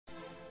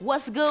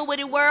What's good with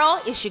it,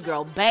 world? It's your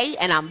girl, Bay,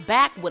 and I'm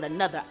back with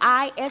another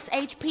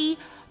ISHP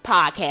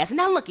podcast.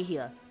 Now, look at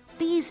here.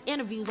 These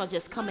interviews are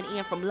just coming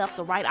in from left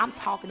to right. I'm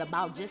talking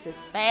about just as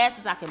fast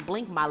as I can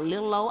blink my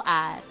little old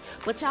eyes.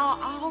 But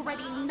y'all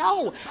already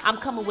know I'm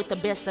coming with the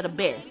best of the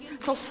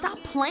best. So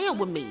stop playing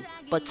with me,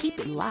 but keep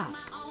it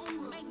locked.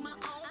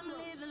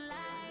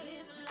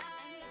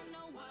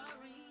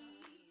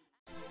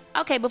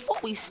 Okay, before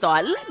we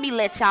start, let me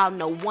let y'all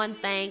know one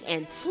thing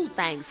and two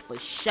things for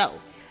sure.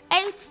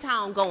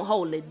 H-Town gonna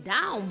hold it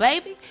down,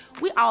 baby.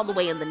 We all the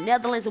way in the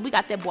Netherlands, and we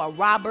got that boy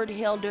Robert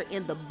Helder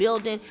in the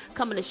building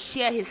coming to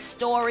share his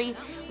story,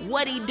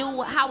 what he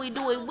do, how he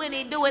do it, when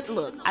he do it.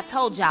 Look, I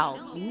told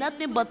y'all,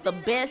 nothing but the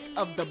best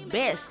of the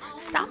best.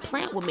 Stop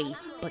playing with me,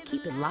 but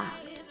keep it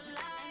locked.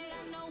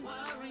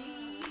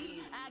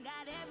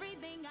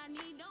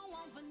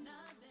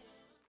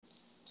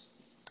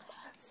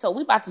 So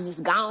we about to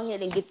just go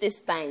ahead and get this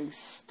thing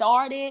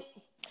started.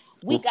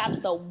 We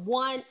got the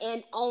one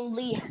and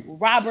only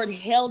Robert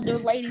Helder,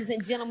 ladies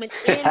and gentlemen,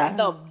 in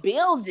the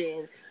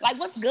building. Like,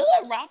 what's good,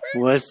 Robert?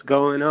 What's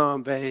going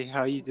on, babe?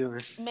 How you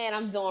doing? Man,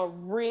 I'm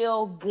doing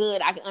real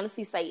good. I can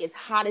honestly say it's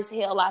hot as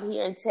hell out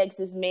here in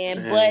Texas,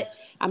 man. But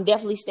I'm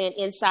definitely staying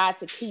inside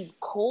to keep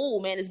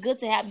cool, man. It's good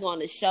to have you on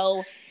the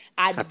show.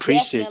 I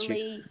appreciate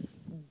you.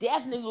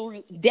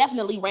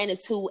 Definitely ran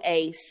into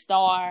a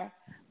star.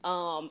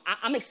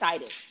 I'm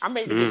excited. I'm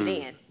ready to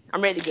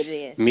get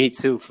it in. Me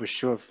too, for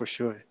sure.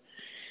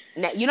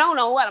 Now, you don't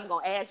know what I'm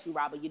going to ask you,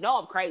 Robert. You know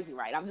I'm crazy,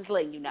 right? I'm just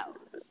letting you know.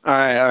 All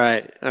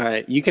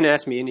right. You can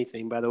ask me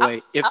anything, by the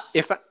way.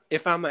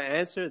 If I'm an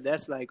answer,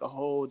 that's like a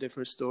whole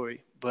different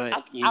story. But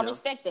I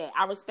respect that.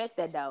 I respect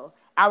that, though.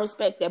 I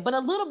respect that. But a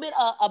little bit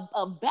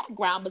of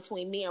background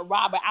between me and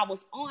Robert. I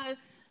was on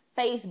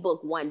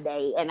Facebook one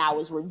day, and I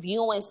was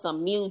reviewing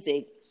some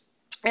music.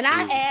 And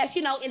I asked,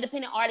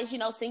 independent artists,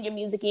 send your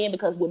music in,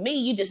 because with me,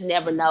 you just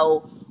never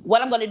know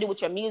what I'm going to do with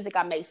your music.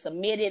 I may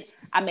submit it.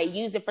 I may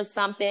use it for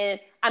something.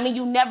 I mean,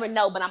 you never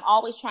know, but I'm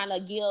always trying to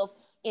give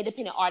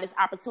independent artists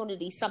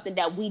opportunities, something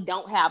that we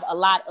don't have a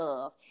lot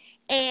of.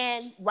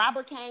 And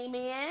Robert came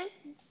in,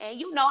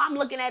 and, I'm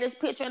looking at his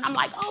picture, and I'm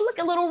like, oh, look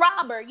at little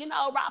Robert.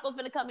 Robert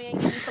finna come in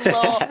and give me some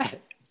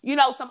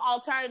little, some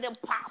alternative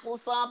pop or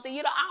something.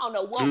 I don't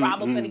know what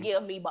Robert finna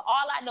give me, but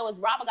all I know is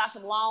Robert got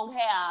some long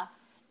hair.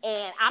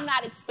 And I'm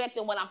not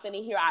expecting what I'm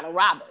finna hear out of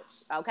Robert,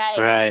 okay?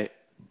 Right.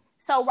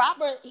 So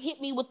Robert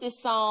hit me with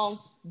this song,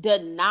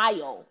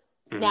 Denial.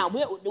 Now,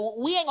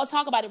 we ain't gonna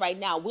talk about it right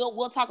now.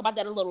 We'll talk about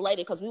that a little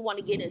later, because we want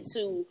to get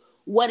into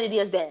what it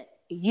is that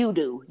you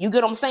do. You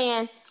get what I'm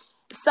saying?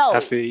 So I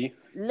feel you.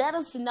 Let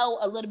us know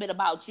a little bit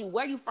about you.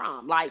 Where you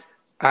from? All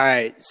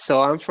right.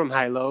 So I'm from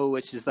Hilo,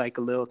 which is like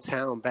a little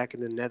town back in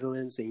the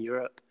Netherlands in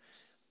Europe.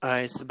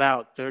 It's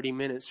about 30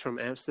 minutes from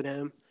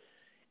Amsterdam.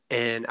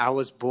 And I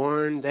was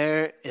born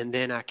there, and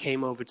then I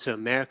came over to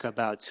America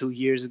about 2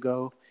 years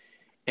ago,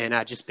 and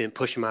I've just been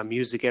pushing my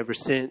music ever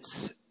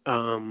since.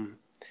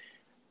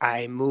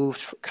 I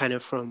moved kind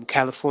of from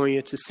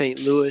California to St.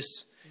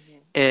 Louis,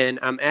 and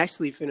I'm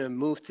actually going to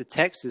move to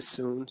Texas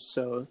soon,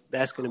 so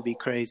that's going to be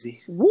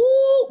crazy. Woo!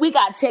 We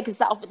got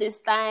Texas off of this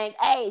thing.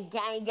 Hey,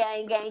 gang.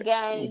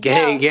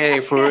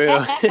 Gang, for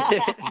real.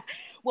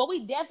 Well,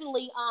 we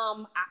definitely,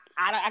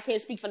 I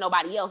can't speak for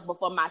nobody else, but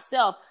for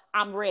myself,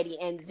 I'm ready.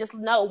 And just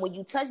know, when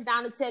you touch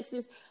down to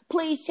Texas,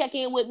 please check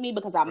in with me,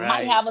 because I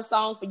might have a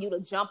song for you to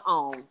jump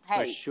on.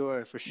 Hey,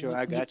 For sure.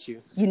 I got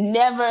you. You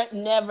never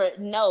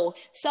know.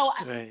 So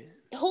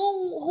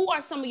who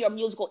are some of your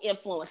musical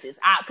influences?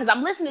 Because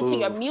I'm listening to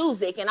your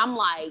music, and I'm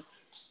like,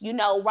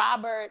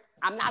 Robert,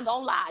 I'm not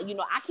going to lie.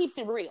 I keeps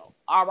it real.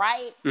 All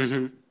right?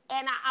 Mm-hmm.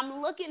 And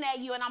I'm looking at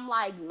you, and I'm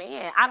like,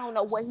 man, I don't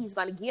know what he's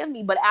going to give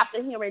me. But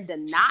after hearing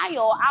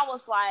Denial, I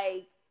was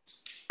like,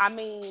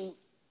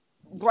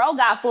 bro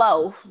got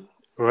flow.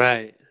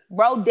 Right.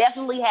 Bro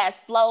definitely has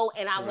flow.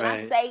 And when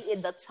I say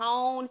the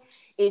tone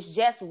is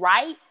just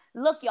right,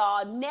 look,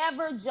 y'all,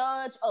 never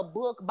judge a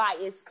book by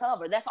its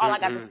cover. That's all I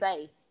got to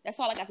say.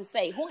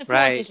 Who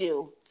influences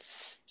you?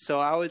 So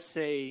I would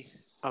say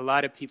a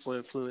lot of people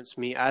influence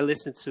me. I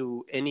listen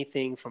to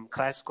anything from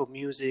classical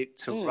music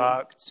to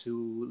rock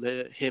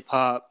to hip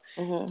hop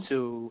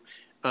to,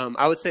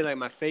 I would say, like,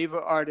 my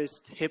favorite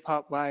artist hip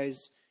hop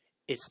wise,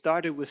 it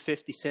started with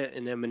 50 Cent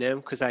and Eminem,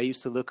 because I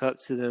used to look up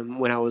to them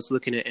when I was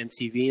looking at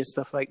MTV and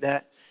stuff like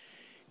that.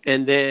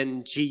 And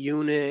then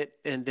G-Unit,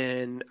 and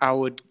then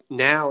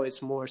now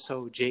it's more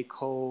so J.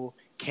 Cole,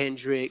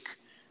 Kendrick,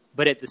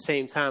 but at the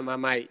same time I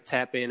might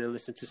tap in and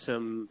listen to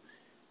some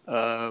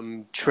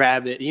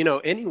Travis,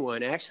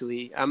 anyone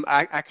actually.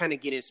 I kind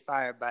of get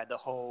inspired by the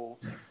whole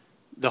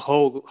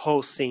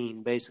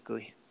scene,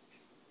 basically.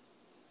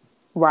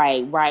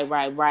 Right.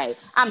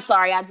 I'm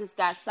sorry, I just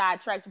got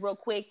sidetracked real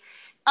quick.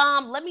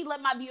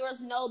 Let my viewers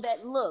know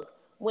that, look,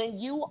 when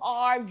you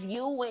are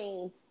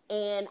viewing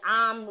and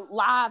I'm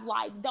live,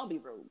 like, don't be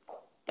rude.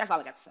 That's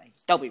all I got to say.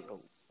 Don't be rude.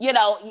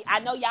 I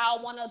know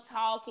y'all want to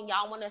talk and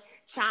y'all want to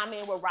chime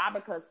in with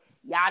Robert, because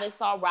y'all just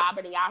saw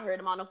Robert and y'all heard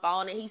him on the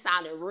phone and he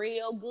sounded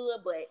real good,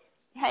 but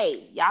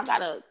hey, y'all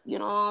gotta, you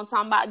know what I'm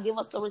talking about? Give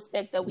us the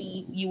respect that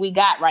we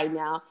got right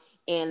now,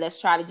 and let's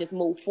try to just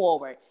move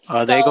forward.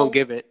 Oh, they gonna So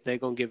give it. They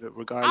gonna give it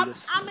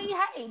regardless. I mean,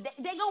 hey,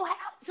 they gonna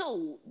have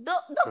to. The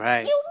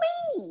Right. you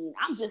mean?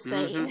 I'm just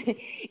Mm-hmm. saying.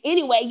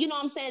 Anyway, you know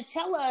what I'm saying?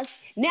 Tell us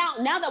now.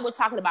 Now that we're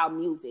talking about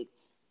music,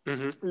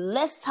 Mm-hmm.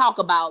 let's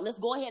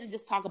go ahead and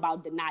just talk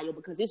about Denial,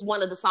 because it's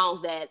one of the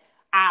songs that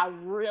I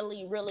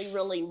really, really,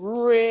 really,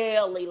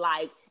 really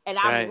like, and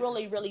I'm Right.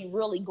 really, really,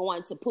 really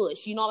going to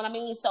push. You know what I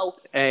mean? So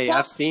Hey, tell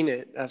I've seen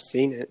it. I've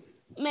seen it.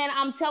 man,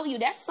 I'm telling you,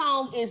 that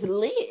song is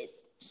lit.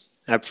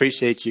 I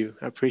appreciate you.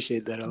 I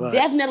appreciate that a lot.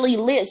 Definitely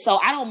lit. So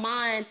I don't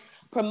mind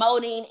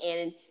promoting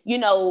and, you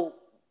know,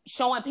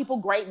 showing people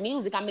great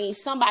music. I mean,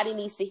 somebody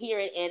needs to hear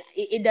it, and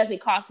it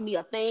doesn't cost me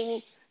a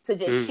thing to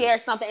just share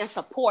something and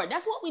support.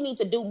 That's what we need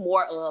to do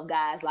more of,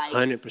 guys. Like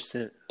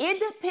 100%.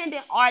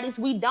 independent artists,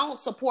 we don't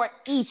support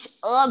each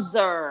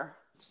other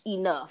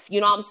enough.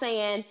 You know what I'm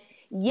saying?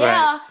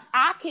 Yeah, Right.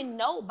 I can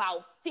know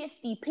about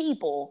 50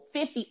 people,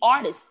 50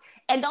 artists.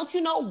 And don't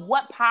you know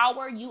what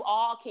power you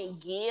all can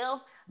give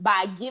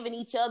by giving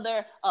each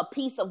other a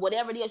piece of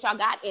whatever it is y'all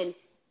got, and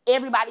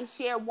everybody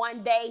share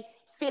one day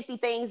 50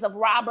 things of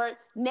Robert,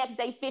 next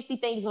day 50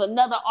 things of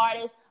another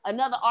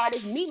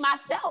artist, me,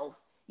 myself.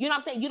 You know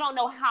what I'm saying? You don't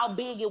know how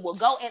big it will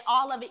go, and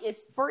all of it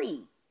is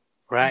free.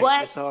 Right.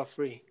 But It's all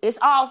free. it's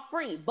all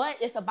free, but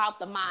it's about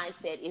the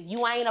mindset. If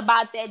you ain't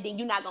about that, then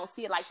you're not going to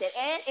see it like that.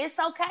 And it's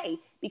okay,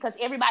 because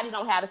everybody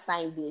don't have the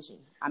same vision.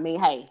 I mean,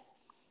 hey,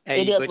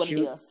 Hey, it is but what it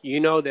is. you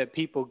know that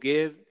people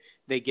give,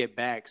 they get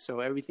back. So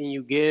everything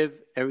you give,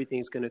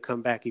 everything's gonna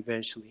come back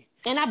eventually.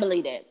 And I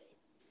believe that.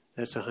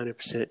 That's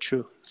 100%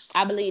 true.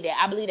 I believe that.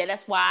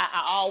 That's why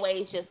I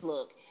always just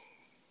look.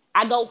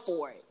 I go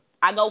for it.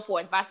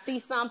 If I see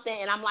something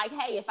and I'm like,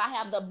 hey, if I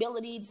have the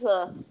ability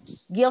to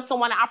give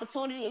someone an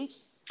opportunity,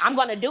 I'm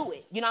going to do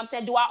it. You know what I'm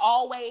saying? Do I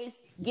always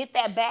get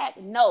that back?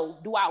 No.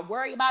 Do I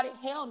worry about it?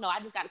 Hell no.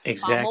 I just got to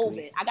keep on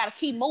moving. I got to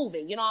keep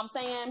moving. You know what I'm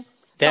saying?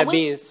 That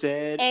being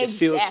said,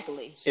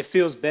 exactly. it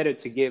feels better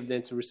to give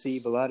than to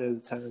receive a lot of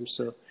the time.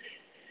 So,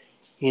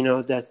 you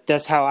know,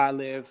 that's how I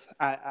live.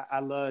 I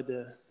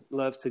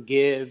love to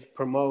give,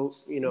 promote,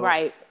 you know,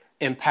 right,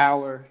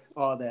 empower,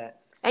 all that.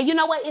 And you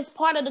know what? It's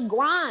part of the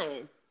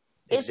grind.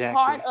 It's Exactly.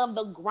 part of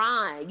the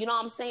grind. You know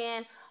what I'm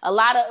saying? A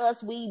lot of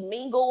us, we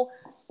mingle.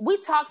 We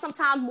talk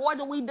sometimes more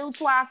than we do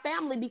to our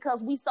family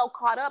because we so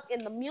caught up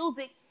in the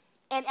music.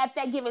 And at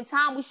that given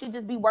time, we should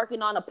just be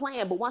working on a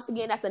plan. But once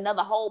again, that's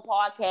another whole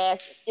podcast.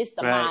 It's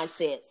the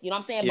mindsets. You know what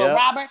I'm saying? Yep. But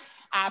Robert,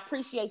 I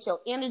appreciate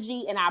your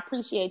energy and I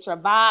appreciate your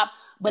vibe.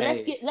 But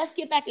let's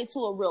get back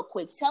into it real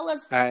quick. Tell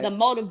us the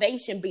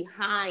motivation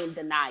behind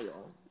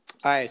Denial.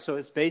 All right. So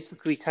it's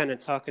basically kind of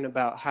talking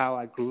about how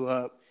I grew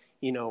up,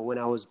 you know, when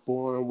I was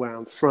born, where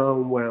I'm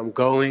from, where I'm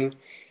going.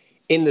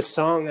 In the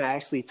song, I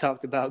actually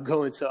talked about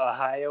going to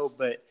Ohio,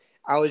 but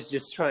I was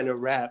just trying to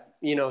rap,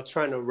 you know,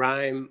 trying to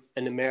rhyme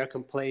an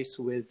American place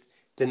with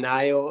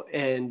denial,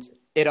 and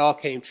it all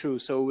came true.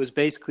 So it was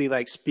basically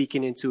like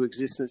speaking into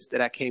existence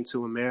that I came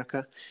to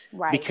America.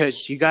 Right.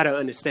 Because you got to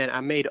understand,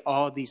 I made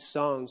all these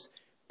songs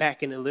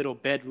back in a little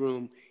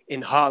bedroom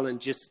in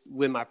Holland, just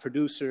with my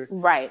producer.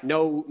 Right.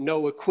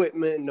 No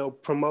equipment, no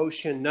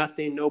promotion,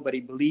 nothing. Nobody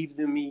believed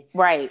in me.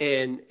 Right.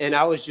 And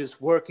I was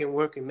just working,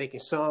 making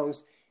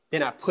songs.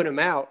 Then I put them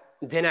out.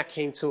 Then I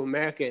came to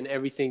America and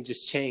everything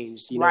just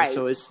changed, you know? Right.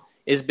 So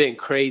it's been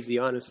crazy,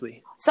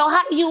 honestly. So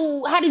how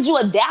did you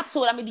adapt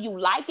to it? I mean, do you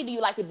like it? Do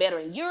you like it better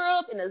in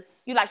Europe?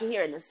 You like it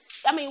here in this?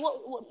 I mean,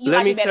 what you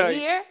like it better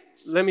here?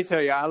 Let me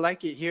tell you, I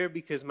like it here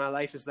because my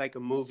life is like a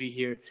movie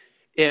here.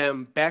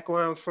 Back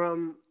where I'm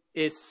from,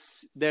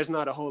 there's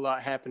not a whole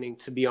lot happening,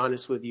 to be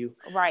honest with you.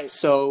 Right.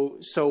 So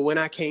when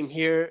I came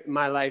here,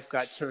 my life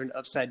got turned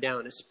upside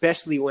down,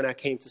 especially when I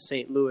came to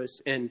St.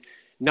 Louis, and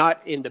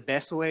not in the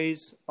best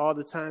ways all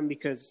the time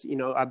because, you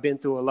know, I've been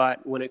through a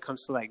lot when it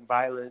comes to like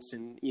violence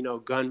and, you know,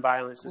 gun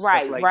violence and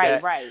stuff like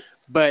that. Right.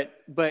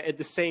 But at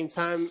the same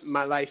time,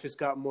 my life has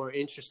got more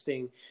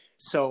interesting.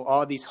 So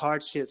all these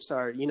hardships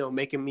are, you know,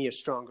 making me a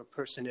stronger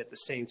person at the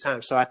same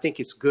time. So I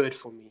think it's good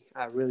for me.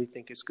 I really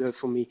think it's good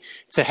for me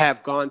to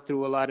have gone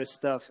through a lot of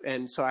stuff.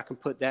 And so I can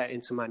put that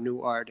into my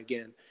new art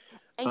again.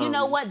 And you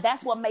know what?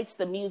 That's what makes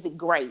the music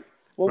great.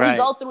 When we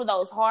go through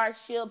those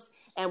hardships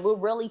and we're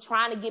really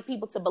trying to get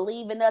people to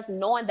believe in us,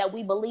 knowing that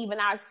we believe in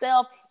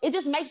ourselves, it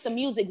just makes the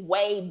music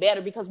way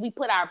better because we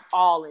put our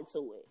all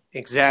into it.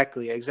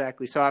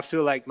 Exactly. So I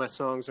feel like my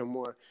songs are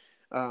more,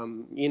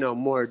 you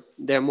know,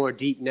 they're more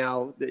deep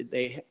now.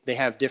 They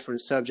have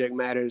different subject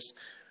matters,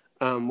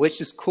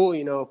 which is cool,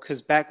 you know,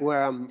 because back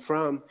where I'm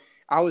from,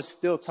 I was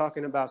still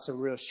talking about some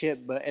real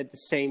shit, but at the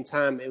same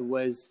time, it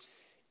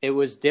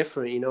was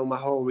different, you know, my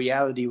whole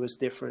reality was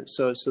different.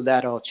 So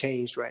that all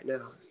changed right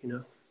now, you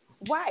know?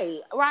 Right.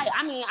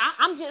 I mean,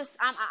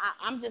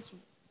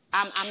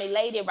 I'm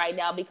elated right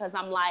now because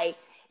I'm like,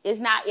 it's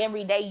not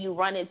every day you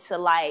run into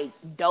like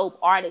dope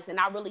artists. And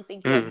I really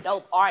think you're a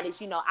dope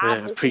artist. You know,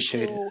 I've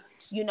listened to,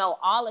 you know,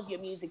 all of your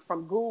music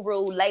from Guru,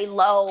 Lay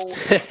Low.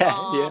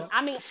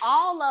 I mean,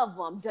 all of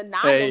them,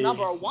 Denial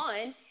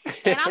 #1.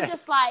 And I'm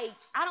just like,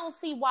 I don't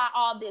see why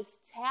all this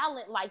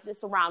talent like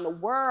this around the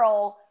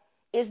world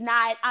is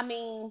not, I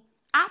mean,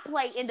 I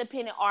play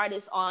independent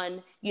artists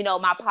on, you know,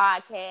 my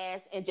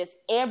podcast and just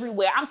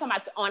everywhere. I'm talking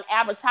about on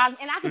advertising,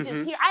 and I could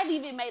just hear, I've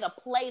even made a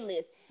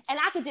playlist and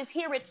I could just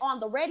hear it on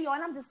the radio.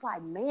 And I'm just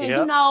like, man,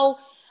 you know,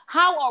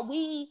 how are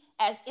we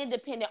as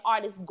independent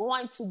artists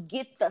going to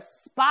get the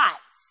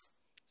spots?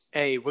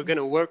 Hey, we're going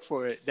to work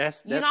for it.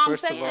 That's you know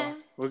first of all,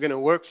 we're going to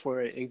work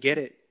for it and get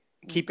it.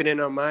 Keep it in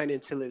our mind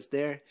until it's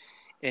there,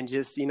 and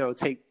just, you know,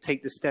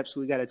 take the steps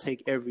we got to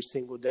take every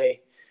single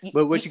day.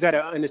 But what you got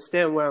to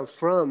understand, where I'm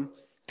from,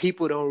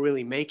 people don't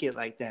really make it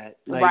like that.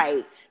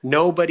 Like,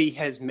 nobody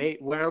has made,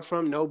 where I'm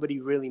from, nobody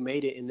really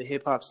made it in the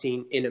hip hop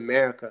scene in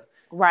America.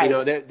 Right. You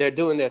know, they're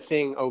doing their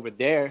thing over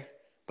there,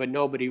 but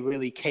nobody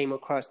really came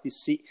across the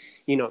sea,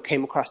 you know,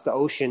 came across the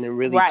ocean and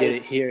really did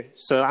it here.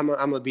 So I'm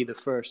gonna be the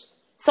first.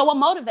 So what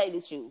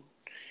motivated you?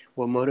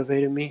 What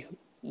motivated me?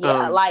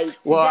 Yeah,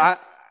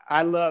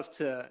 I love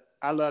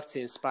to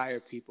inspire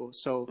people.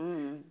 So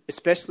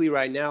especially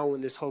right now when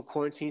this whole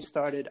quarantine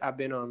started, I've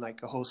been on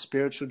like a whole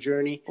spiritual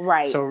journey.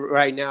 Right. So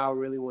right now I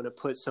really want to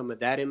put some of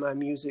that in my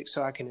music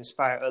so I can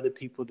inspire other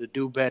people to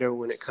do better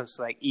when it comes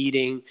to like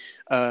eating,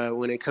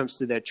 when it comes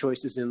to their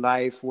choices in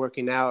life,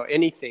 working out,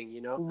 anything,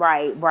 you know?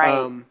 Right.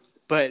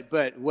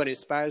 But what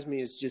inspires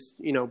me is just,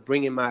 you know,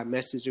 bringing my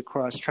message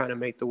across, trying to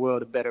make the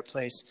world a better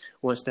place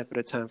one step at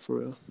a time, for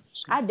real.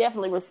 So. I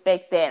definitely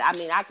respect that. I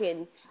mean, I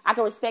can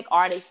respect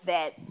artists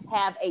that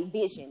have a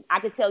vision.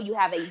 I can tell you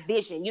have a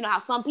vision. You know how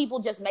some people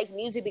just make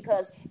music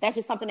because that's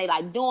just something they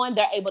like doing.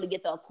 They're able to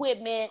get the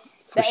equipment.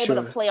 They're able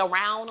to play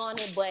around on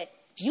it. But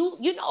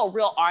you know a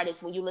real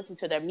artist when you listen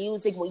to their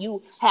music, when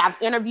you have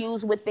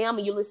interviews with them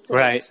and you listen to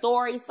their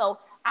stories. So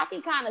I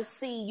can kind of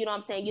see, you know what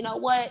I'm saying, you know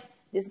what?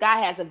 This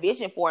guy has a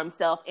vision for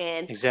himself,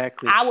 and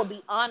I would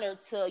be honored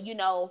to, you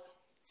know,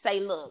 say,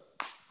 look,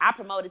 I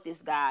promoted this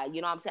guy. You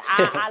know what I'm saying?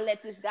 I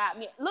let this guy,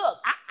 look,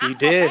 I'm a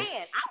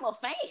fan. I'm a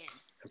fan.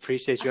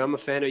 Appreciate you. I'm a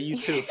fan of you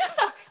too.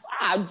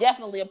 I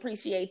definitely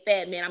appreciate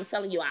that, man. I'm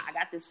telling you, I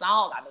got this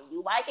song. I mean,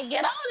 you might can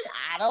get on it.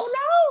 I don't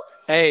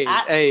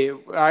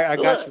know. I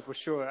got you for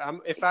sure.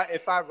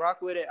 If I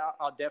rock with it,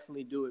 I'll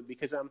definitely do it,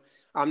 because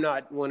I'm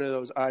not one of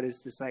those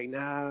artists that's like,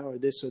 nah, or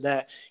this or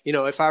that. You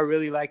know, if I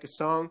really like a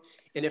song,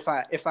 and if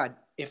I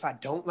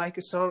don't like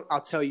a song,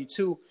 I'll tell you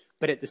too.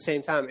 But at the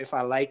same time, if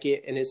I like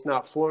it and it's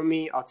not for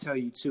me, I'll tell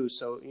you too.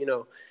 So, you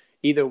know,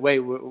 either way,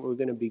 we're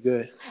going to be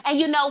good. And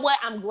you know what?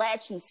 I'm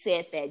glad you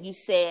said that. You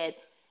said,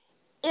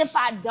 if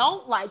I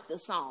don't like the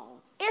song,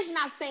 it's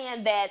not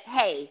saying that,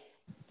 hey,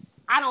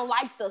 I don't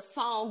like the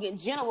song in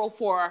general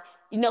for,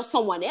 you know,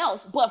 someone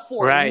else, but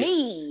for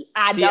me,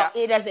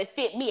 it doesn't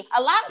fit me.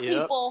 A lot of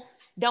people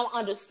don't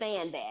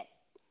understand that.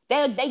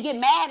 They get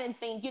mad and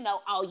think, you know,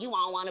 oh, you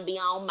don't want to be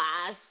on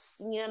my,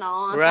 you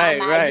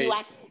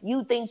know,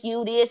 you think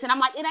you this. And I'm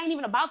like, it ain't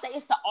even about that.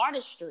 It's the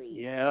artistry.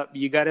 Yeah,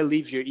 you got to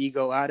leave your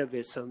ego out of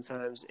it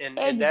sometimes. And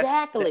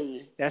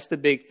exactly. That's the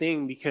big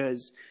thing,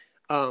 because,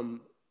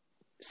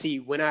 see,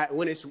 when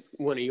it's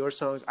one of your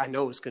songs, I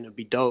know it's going to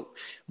be dope.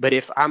 But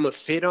if I'm a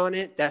fit on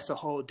it, that's a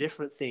whole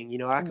different thing. You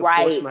know, I can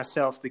force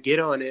myself to get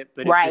on it,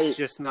 but if it's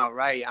just not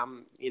right, I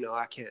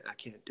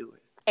can't do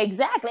it.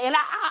 Exactly. And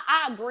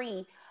I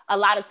agree. A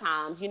lot of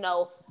times, you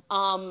know,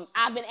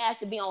 I've been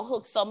asked to be on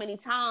Hook so many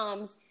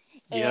times,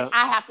 and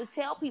I have to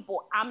tell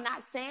people, I'm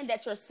not saying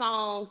that your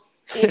song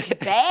is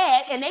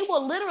bad, and they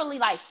will literally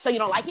like, so you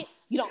don't like it?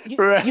 You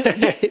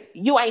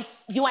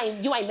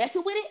ain't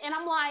messing with it? And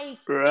I'm like,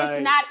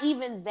 it's not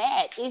even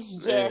that. It's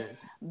just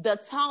the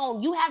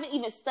tone. You haven't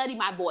even studied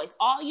my voice.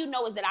 All you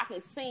know is that I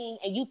can sing,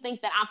 and you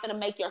think that I'm gonna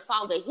make your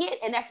song a hit,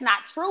 and that's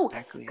not true.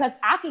 Because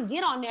I can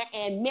get on there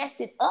and mess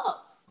it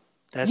up.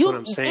 That's what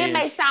I'm saying. It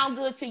may sound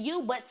good to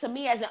you, but to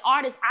me as an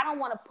artist, I don't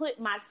want to put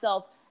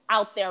myself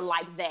out there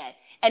like that.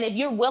 And if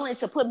you're willing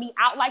to put me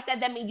out like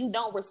that, that means you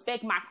don't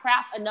respect my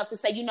craft enough to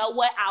say, you know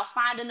what, I'll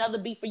find another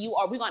beat for you,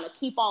 or we're going to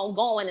keep on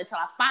going until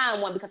I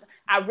find one, because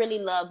I really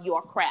love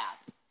your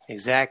craft.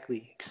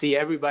 Exactly. See,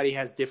 everybody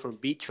has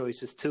different beat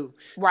choices too.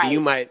 Right. So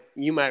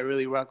you might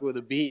really rock with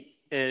a beat,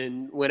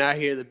 and when I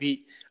hear the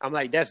beat, I'm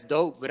like, that's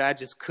dope, but I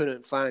just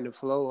couldn't find the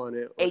flow on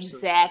it.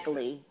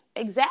 Exactly.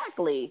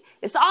 Exactly.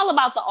 It's all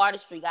about the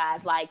artistry,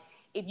 guys. Like,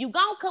 if you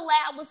gonna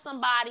collab with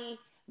somebody,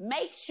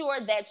 make sure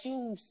that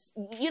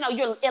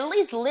you're at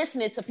least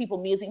listening to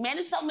people's music. Man,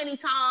 there's so many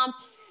times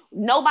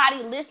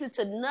nobody listens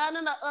to none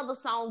of the other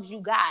songs you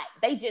got.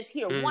 They just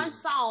hear one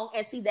song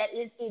and see that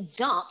it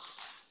jumped,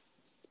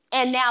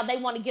 and now they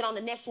want to get on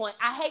the next one.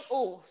 I hate.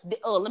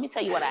 Let me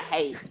tell you what I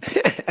hate.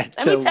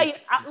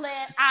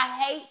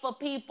 I hate for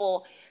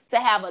people to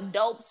have a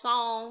dope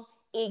song,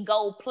 it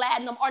go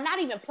platinum, or not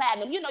even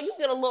platinum. You know, you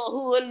get a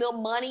little hood, little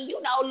money,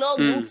 you know, little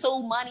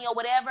YouTube money or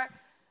whatever.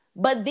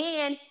 But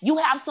then you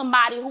have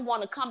somebody who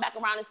want to come back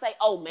around and say,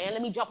 oh man,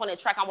 let me jump on that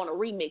track. I want to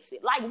remix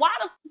it. Like, why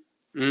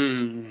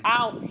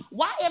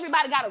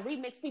everybody got to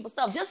remix people's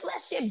stuff? Just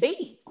let shit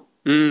be.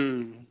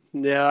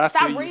 Yeah, I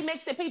Stop feel you.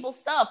 remixing people's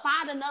stuff.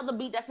 Find another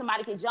beat that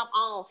somebody can jump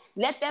on.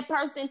 Let that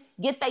person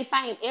get their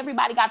fame.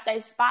 Everybody got their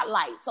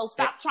spotlight. So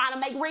stop trying to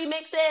make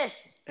remixes.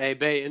 Hey,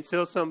 babe,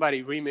 until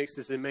somebody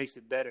remixes it makes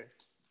it better.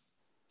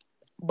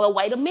 But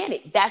wait a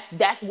minute.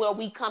 That's where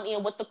we come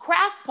in with the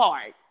craft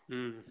part.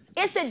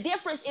 It's a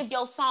difference if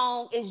your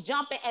song is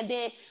jumping and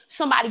then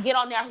somebody get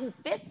on there who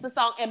fits the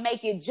song and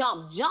make it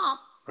jump.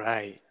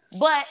 Right.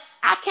 But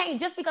I can't,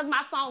 just because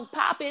my song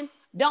popping,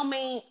 don't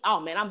mean, oh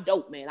man, I'm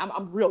dope, man.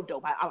 I'm real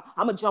dope.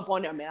 I'm gonna jump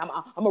on there, man.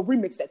 I'm gonna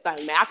remix that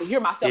thing, man. I can hear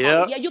myself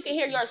on it. Yeah, you can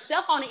hear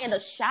yourself on it in the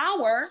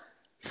shower,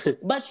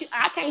 but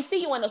I can't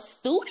see you in the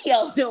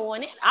studio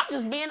doing it. I'm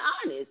just being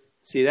honest.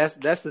 See, that's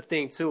the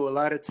thing too. A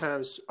lot of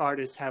times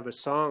artists have a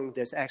song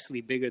that's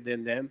actually bigger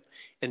than them,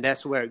 and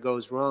that's where it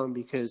goes wrong,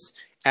 because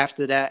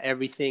after that,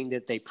 everything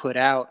that they put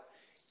out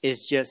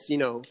is just, you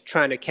know,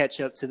 trying to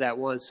catch up to that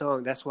one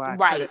song. That's why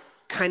I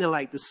kind of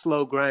like the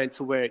slow grind,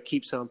 to where it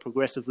keeps on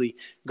progressively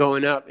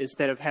going up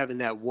instead of having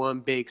that one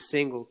big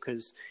single,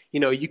 because, you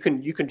know, you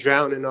can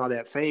drown in all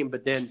that fame,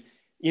 but then,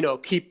 you know,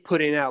 keep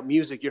putting out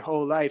music your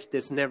whole life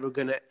that's never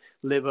going to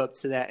live up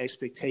to that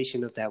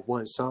expectation of that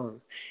one song.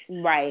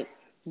 Right.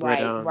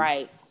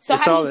 So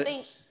how do you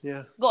think?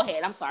 Yeah. Go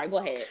ahead. I'm sorry. Go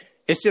ahead.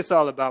 It's just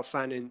all about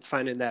finding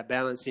that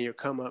balance in your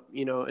come up,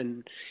 you know.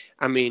 And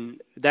I mean,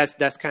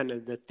 that's kind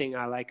of the thing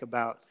I like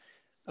about.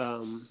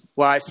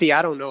 Well,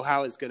 I don't know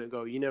how it's gonna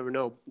go. You never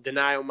know.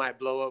 Denial might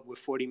blow up with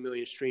 40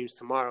 million streams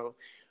tomorrow,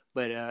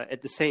 but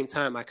at the same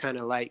time, I kind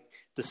of like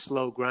the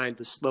slow grind,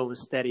 the slow and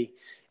steady,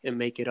 and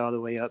make it all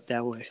the way up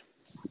that way.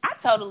 I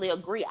totally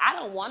agree. I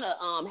don't want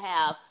to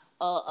have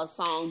a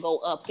song go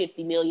up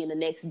 50 million the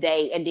next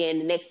day, and then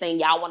the next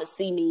thing y'all want to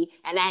see me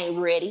and I ain't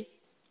ready.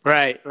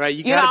 Right.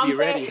 You gotta be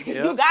ready. Yep.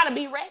 You gotta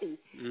be ready,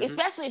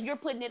 especially if you're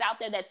putting it out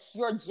there that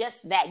you're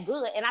just that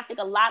good. And I think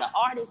a lot of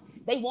artists,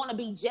 they want to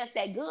be just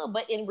that good,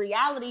 but in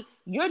reality,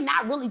 you're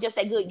not really just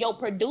that good. Your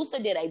producer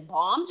did a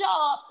bomb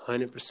job,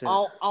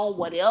 100% on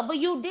whatever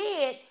you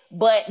did,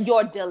 but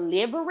your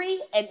delivery.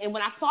 And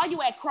when I saw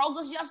you at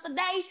Kroger's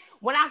yesterday,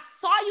 when I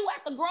saw you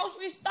at the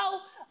grocery store,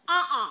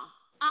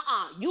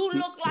 you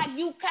look like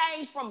you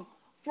came from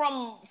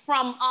out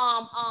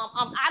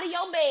of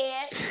your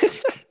bed.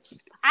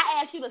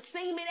 I asked you to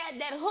sing me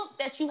that hook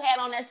that you had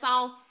on that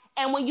song,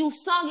 and when you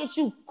sung it,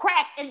 you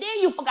cracked, and then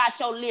you forgot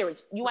your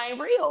lyrics. You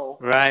ain't real.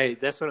 Right.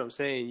 That's what I'm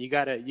saying. You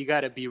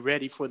gotta be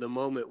ready for the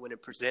moment when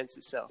it presents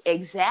itself.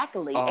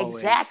 Exactly. Always.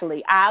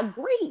 Exactly. I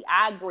agree.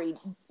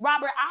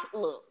 Robert,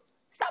 look,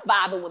 stop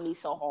vibing with me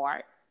so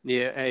hard.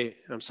 Yeah. Hey,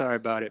 I'm sorry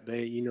about it,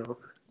 babe. You know.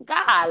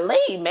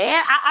 Golly,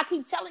 man. I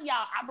keep telling y'all,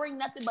 I bring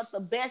nothing but the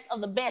best of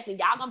the best. And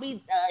y'all gonna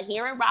be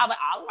hearing Robert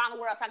all around the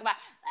world talking about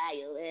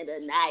you in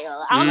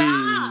denial. I was like,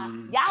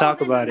 y'all talk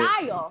was in about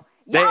denial.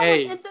 It. Y'all was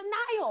in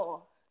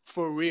denial.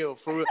 For real.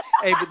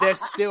 Hey, but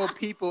there's still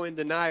people in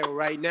denial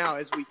right now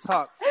as we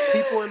talk.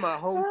 People in my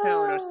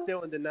hometown are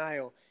still in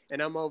denial.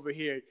 And I'm over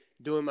here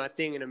doing my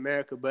thing in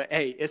America. But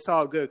hey, it's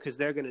all good, because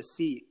they're gonna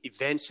see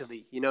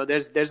eventually. You know,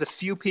 there's a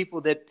few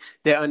people that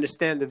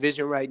understand the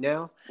vision right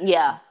now.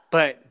 Yeah.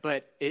 But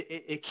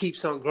it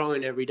keeps on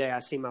growing every day. I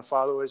see my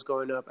followers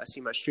going up. I see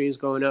my streams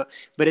going up.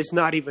 But it's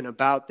not even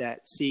about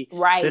that. See,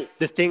 right.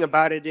 The thing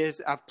about it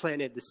is, I've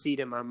planted the seed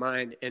in my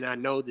mind, and I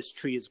know this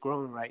tree is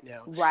growing right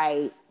now.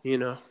 Right. You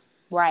know?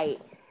 Right.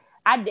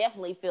 I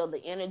definitely feel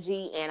the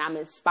energy, and I'm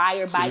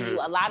inspired by you.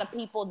 A lot of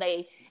people,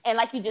 and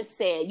like you just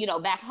said, you know,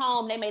 back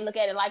home, they may look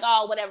at it like,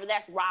 oh, whatever,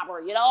 that's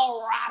Robert. You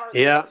know, Robert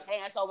took a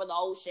chance over the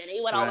ocean.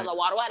 He went over the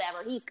water,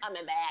 whatever. He's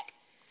coming back.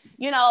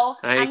 You know,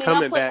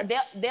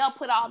 they'll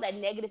put all that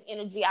negative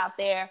energy out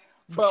there.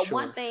 But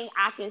one thing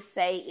I can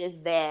say is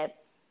that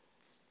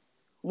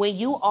when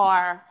you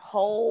are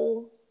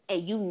whole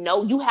and you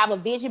know you have a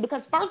vision,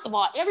 because first of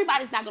all,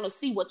 everybody's not going to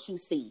see what you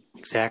see.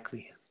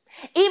 Exactly.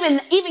 Even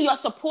your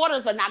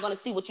supporters are not going to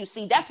see what you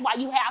see. That's why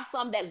you have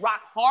some that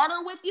rock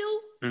harder with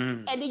you.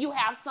 And then you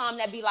have some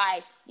that be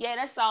like, yeah,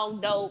 that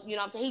song dope. You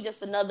know what I'm saying? He's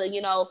just another,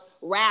 you know,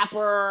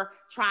 rapper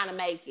trying to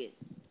make it.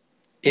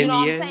 In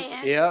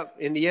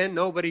the end,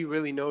 nobody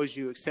really knows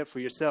you except for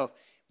yourself.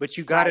 But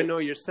you got to know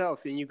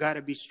yourself, and you got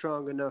to be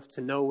strong enough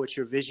to know what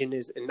your vision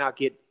is and not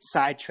get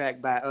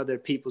sidetracked by other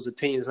people's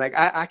opinions. Like,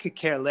 I could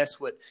care less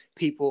what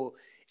people,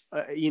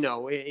 you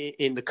know,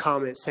 in the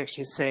comment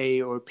section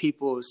say, or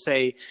people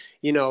say,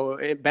 you know,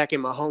 back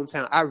in my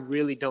hometown. I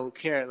really don't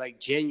care,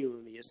 like,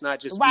 genuinely. It's not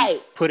just me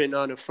putting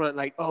on the front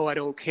like, oh, I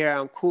don't care,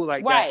 I'm cool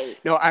like that.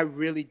 No, I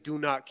really do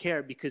not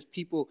care, because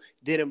people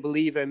didn't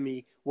believe in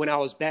me when I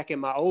was back in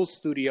my old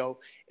studio,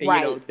 and,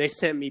 you know, they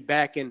sent me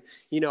back, and,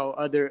 you know,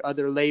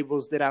 other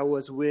labels that I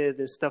was with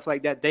and stuff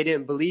like that. They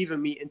didn't believe in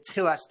me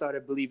until I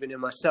started believing in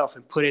myself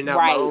and putting out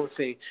my own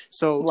thing.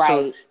 So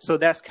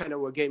that's kind of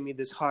what gave me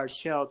this hard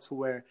shell, to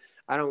where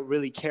I don't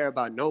really care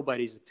about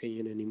nobody's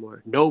opinion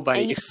anymore.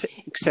 Nobody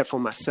except for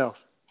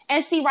myself.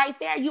 And see, right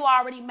there, you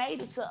already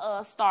made it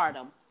to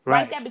stardom.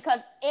 Right there, because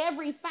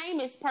every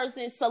famous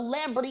person,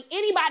 celebrity,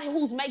 anybody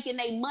who's making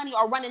their money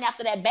or running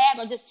after that bag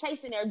or just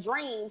chasing their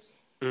dreams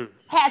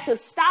had to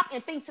stop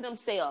and think to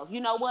themselves,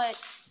 you know what?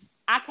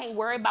 I can't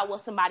worry about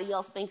what somebody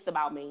else thinks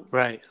about me.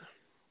 Right.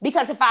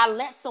 Because if I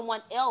let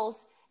someone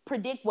else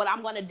predict what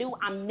I'm going to do,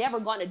 I'm never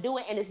going to do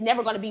it, and it's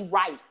never going to be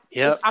right.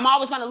 Yep. I'm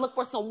always going to look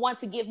for someone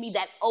to give me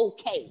that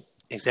okay.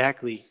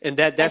 Exactly. And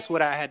that's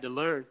what I had to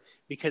learn,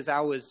 because I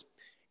was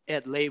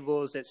at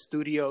labels, at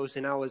studios,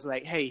 and I was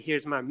like, hey,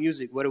 here's my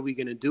music. What are we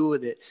going to do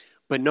with it?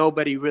 But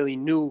nobody really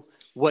knew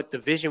what the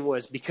vision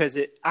was, because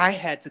I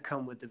had to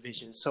come with the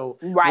vision. So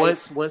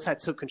once I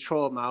took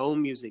control of my own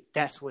music,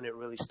 that's when it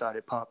really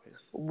started popping.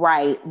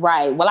 Right.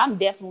 Well, I'm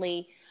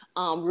definitely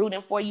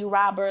rooting for you,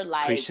 Robert.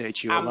 Like,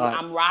 appreciate you a lot.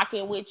 I'm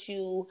rocking with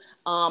you.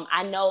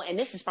 I know, and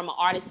this is from an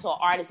artist to an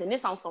artist, and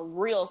this on some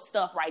real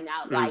stuff right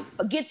now. Like,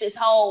 forget this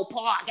whole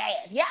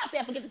podcast. Yeah, I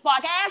said forget this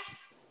podcast,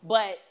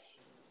 but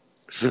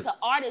to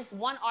artists,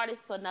 one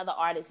artist to another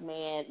artist,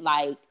 man.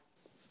 Like,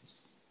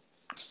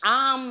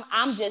 I'm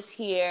just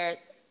here,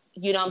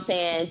 you know what I'm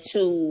saying,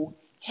 to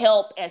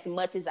help as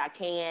much as I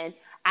can.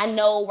 I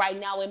know right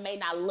now it may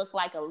not look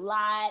like a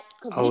lot,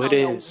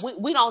 because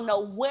we don't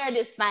know where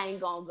this thing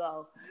gonna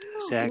go.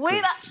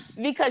 Exactly.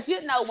 Because,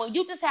 you know, when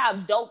you just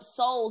have dope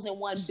souls in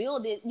one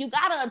building, you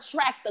gotta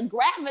attract the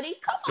gravity.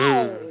 Come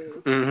on.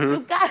 Mm-hmm. You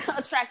gotta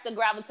attract the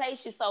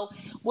gravitation. So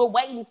we're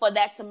waiting for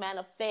that to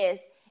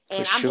manifest.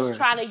 And I'm just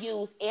trying to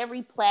use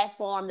every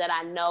platform that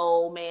I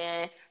know,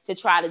 man, to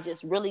try to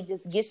just really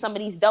just get some of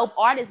these dope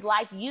artists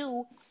like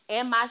you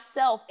and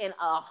myself and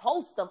a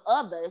host of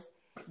others,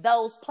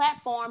 those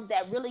platforms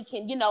that really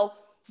can, you know,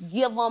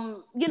 give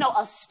them, you know,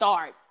 a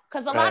start.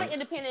 Because a lot of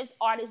independent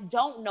artists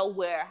don't know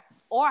where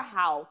or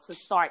how to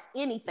start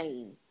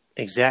anything.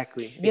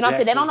 Exactly. You know what I'm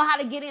saying? They don't know how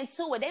to get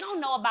into it. They don't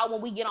know about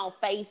when we get on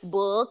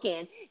Facebook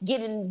and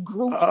get in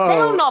groups. They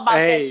don't know about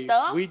that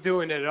stuff. We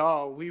doing it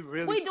all. We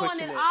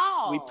pushing it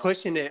all. We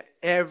pushing it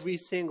every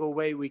single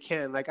way we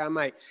can. Like, I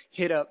might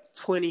hit up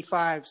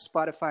 25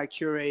 Spotify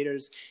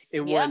curators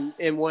in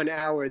one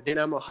hour. Then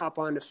I'm gonna hop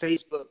on to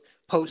Facebook,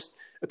 post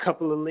a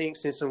couple of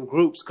links in some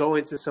groups, go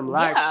into some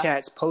live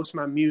chats, post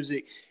my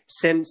music,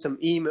 send some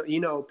email.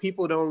 You know,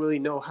 people don't really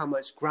know how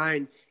much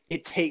grind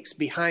it takes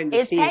behind the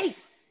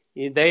scenes.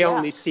 They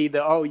only see you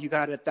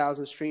got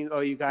 1,000 streams.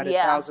 Oh, you got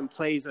 1,000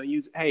 plays on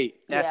YouTube. Hey,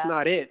 that's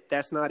not it.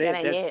 That's not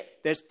it.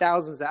 There's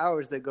thousands of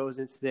hours that goes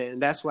into that. And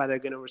that's why they're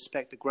going to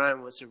respect the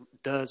grind once it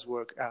does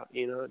work out.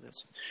 You know,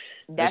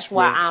 that's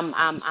why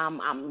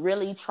I'm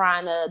really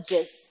trying to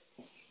just,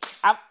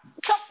 come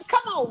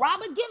on,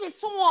 Robert, give it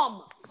to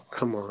him.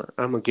 Come on,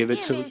 I'm gonna give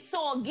it to him.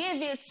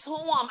 Give it to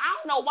him. I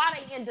don't know why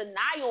they in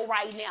denial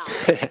right now.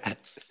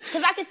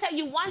 Because I can tell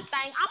you one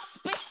thing, I'm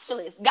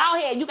speechless. Go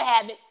ahead, you can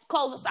have it.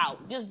 Close us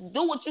out. Just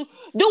do what you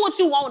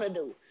want to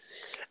do.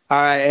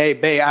 All right, hey,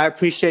 babe, I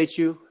appreciate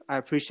you. I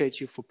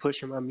appreciate you for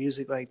pushing my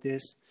music like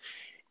this.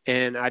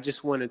 And I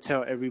just want to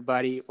tell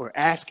everybody, or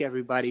ask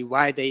everybody,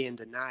 why they in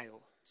denial.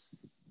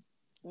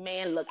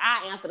 Man, look,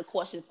 I answer the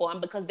question for them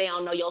because they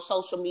don't know your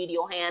social media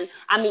hand.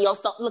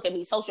 Look at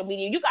me, social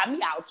media. You got me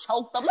all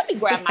choked up. Let me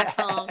grab my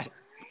tongue.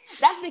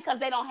 That's because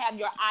they don't have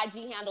your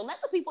IG handle.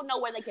 Let the people know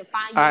where they can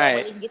find you,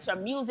 where they can get your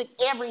music,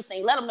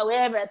 everything. Let them know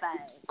everything.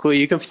 Cool.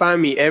 You can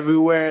find me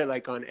everywhere,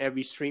 like on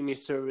every streaming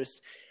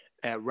service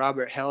at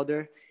Robert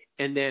Helder.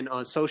 And then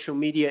on social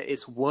media,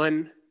 it's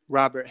one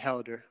Robert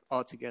Helder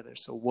altogether.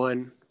 So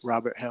one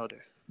Robert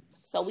Helder.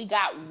 So we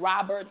got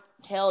Robert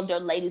Helder,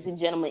 ladies and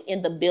gentlemen,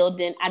 in the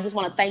building. I just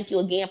want to thank you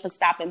again for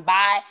stopping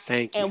by.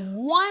 Thank you. And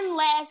one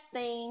last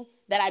thing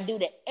that I do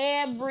to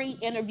every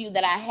interview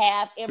that I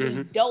have,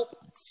 every dope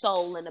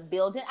soul in the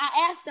building,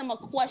 I ask them a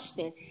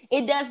question.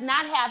 It does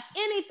not have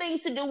anything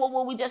to do with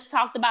what we just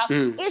talked about.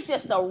 It's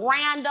just a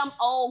random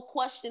old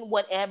question,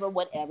 whatever.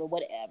 All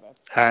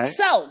right.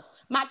 So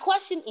my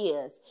question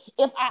is,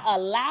 if I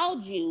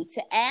allowed you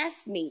to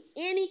ask me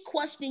any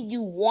question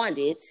you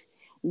wanted,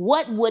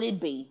 what would it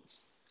be?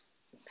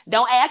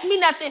 Don't ask me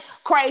nothing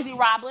crazy,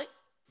 Robert.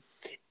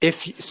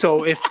 If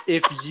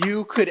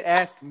you could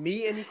ask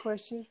me any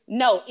question?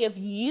 No, if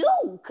you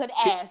could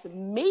ask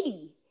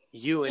me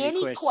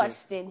any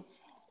question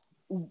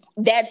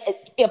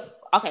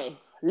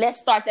let's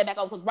start that back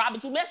over because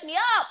Robert, you messed me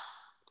up.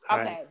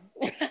 Okay.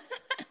 Right.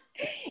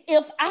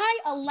 If I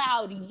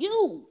allowed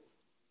you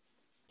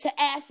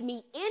to ask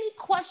me any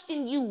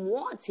question you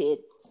wanted,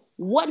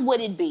 what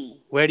would it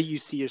be? Where do you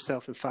see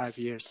yourself in 5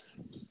 years?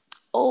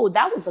 Oh,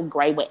 that was a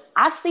great way.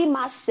 I see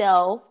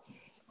myself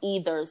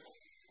either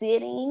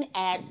sitting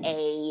at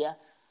a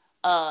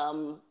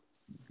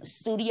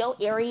studio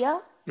area,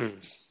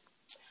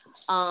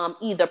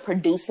 either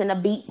producing a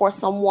beat for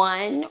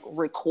someone,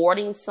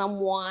 recording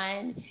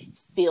someone,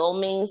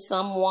 filming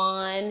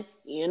someone,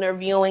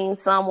 interviewing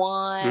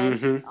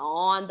someone,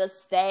 on the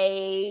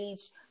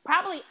stage.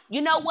 Probably,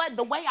 you know what?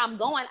 The way I'm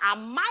going, I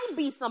might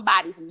be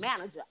somebody's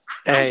manager.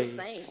 I'm just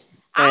saying.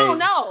 I don't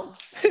know.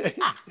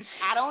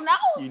 I don't know.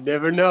 You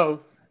never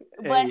know.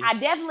 But I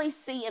definitely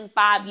see in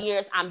 5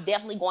 years, I'm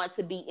definitely going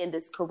to be in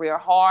this career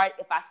hard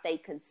if I stay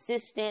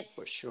consistent.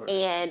 For sure.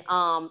 And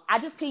I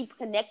just keep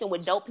connecting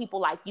with dope people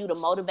like you to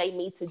motivate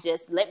me to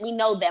just let me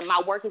know that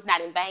my work is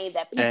not in vain,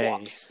 that people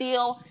are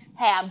still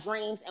have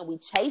dreams and we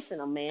chasing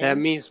them, man. That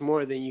means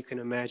more than you can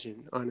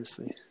imagine,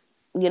 honestly.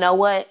 You know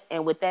what?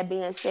 And with that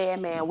being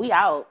said, man, we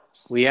out.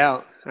 We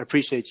out. I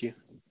appreciate you.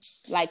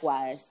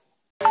 Likewise.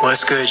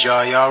 What's good,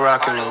 y'all? Y'all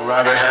rocking with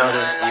Robert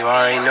Helder. You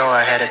already know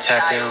I had to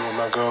tap in with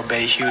my girl, Bae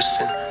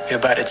Houston. We're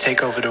about to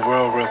take over the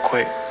world real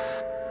quick.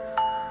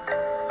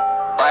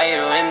 Why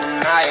you in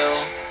denial?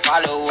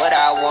 Follow what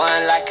I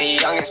want like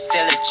a young and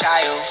still a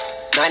child.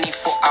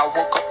 94, I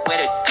woke up with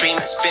a dream,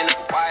 it's been a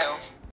while.